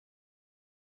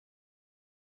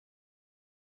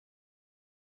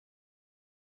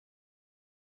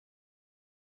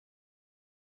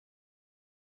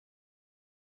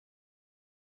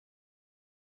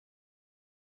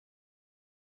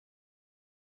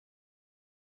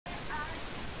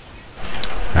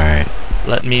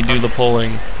Let me do the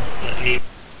pulling.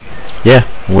 Yeah,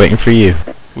 waiting for you.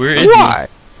 Where is he?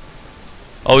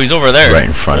 Oh, he's over there. Right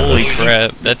in front of us. Holy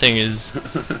crap, that thing is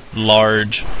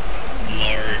large.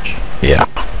 Yeah.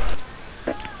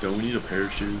 Don't we need a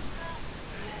parachute?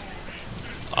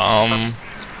 I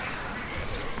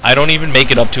don't even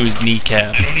make it up to his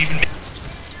kneecap.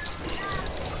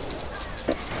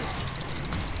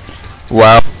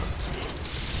 Wow.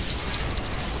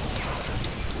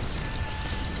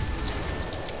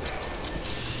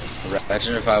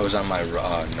 Imagine if I was on my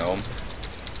gnome.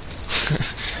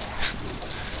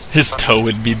 His toe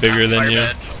would be bigger than you.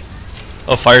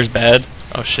 Oh, fire's bad?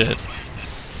 Oh shit.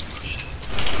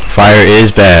 Fire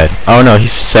is bad. Oh no,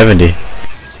 he's 70.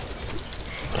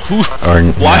 Or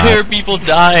why not. are people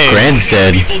dying? Grand's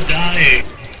dead.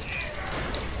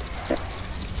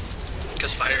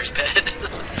 Because fire is bad.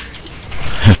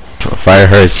 Fire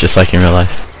hurts just like in real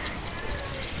life.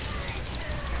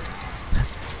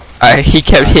 He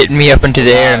kept hitting me up into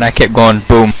the air and I kept going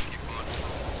boom.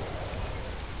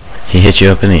 He hit you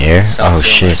up in the air? Oh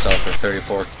shit. Myself for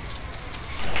 34.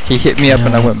 He hit me up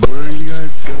and I went boom. Where are you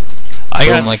guys going? I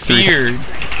got like feared.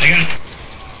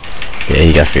 Yeah,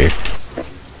 he got feared.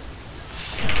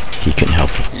 He couldn't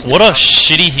help it. What a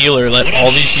shitty healer, let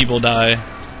all these people die.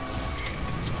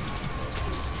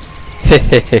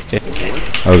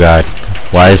 Oh god.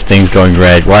 Why is things going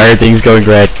red? Why are things going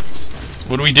red?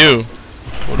 What do we do?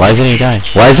 Why isn't he dying?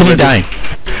 Why isn't he dying?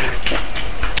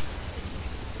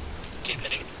 Keep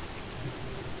hitting.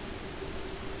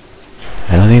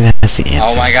 I don't think that's the answer.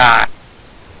 Oh my god.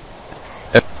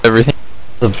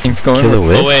 Everything's going Kill the right.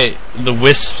 wisp? Oh wait, the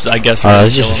wisps, I guess. Oh, are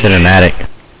it's just a killing him. cinematic.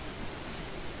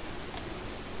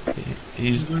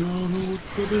 He's. I don't know what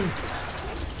to do.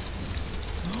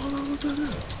 I don't know what to do.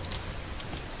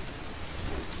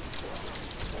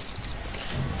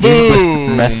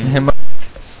 Boom! Messing him up.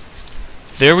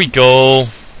 There we go.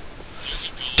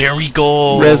 There we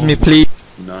go. Res me, please.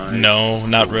 Nice. No,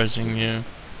 not resing you.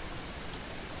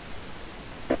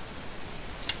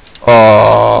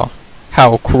 Oh,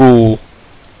 how cruel.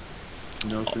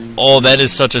 Nothing. Oh, that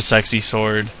is such a sexy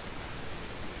sword.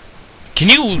 Can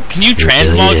you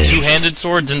transmog really is. two-handed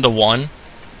swords into one?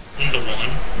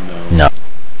 No. No.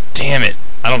 Damn it!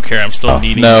 I don't care. I'm still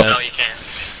needing no. that. No, you can't.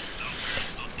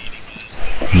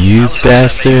 You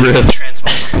bastard.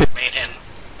 Transform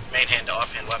main hand to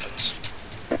offhand weapons.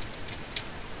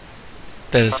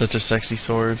 That is such a sexy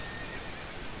sword.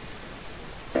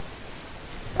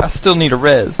 I still need a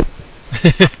res.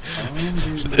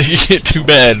 Too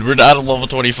bad. We're not a level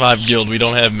 25 guild. We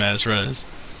don't have mass res.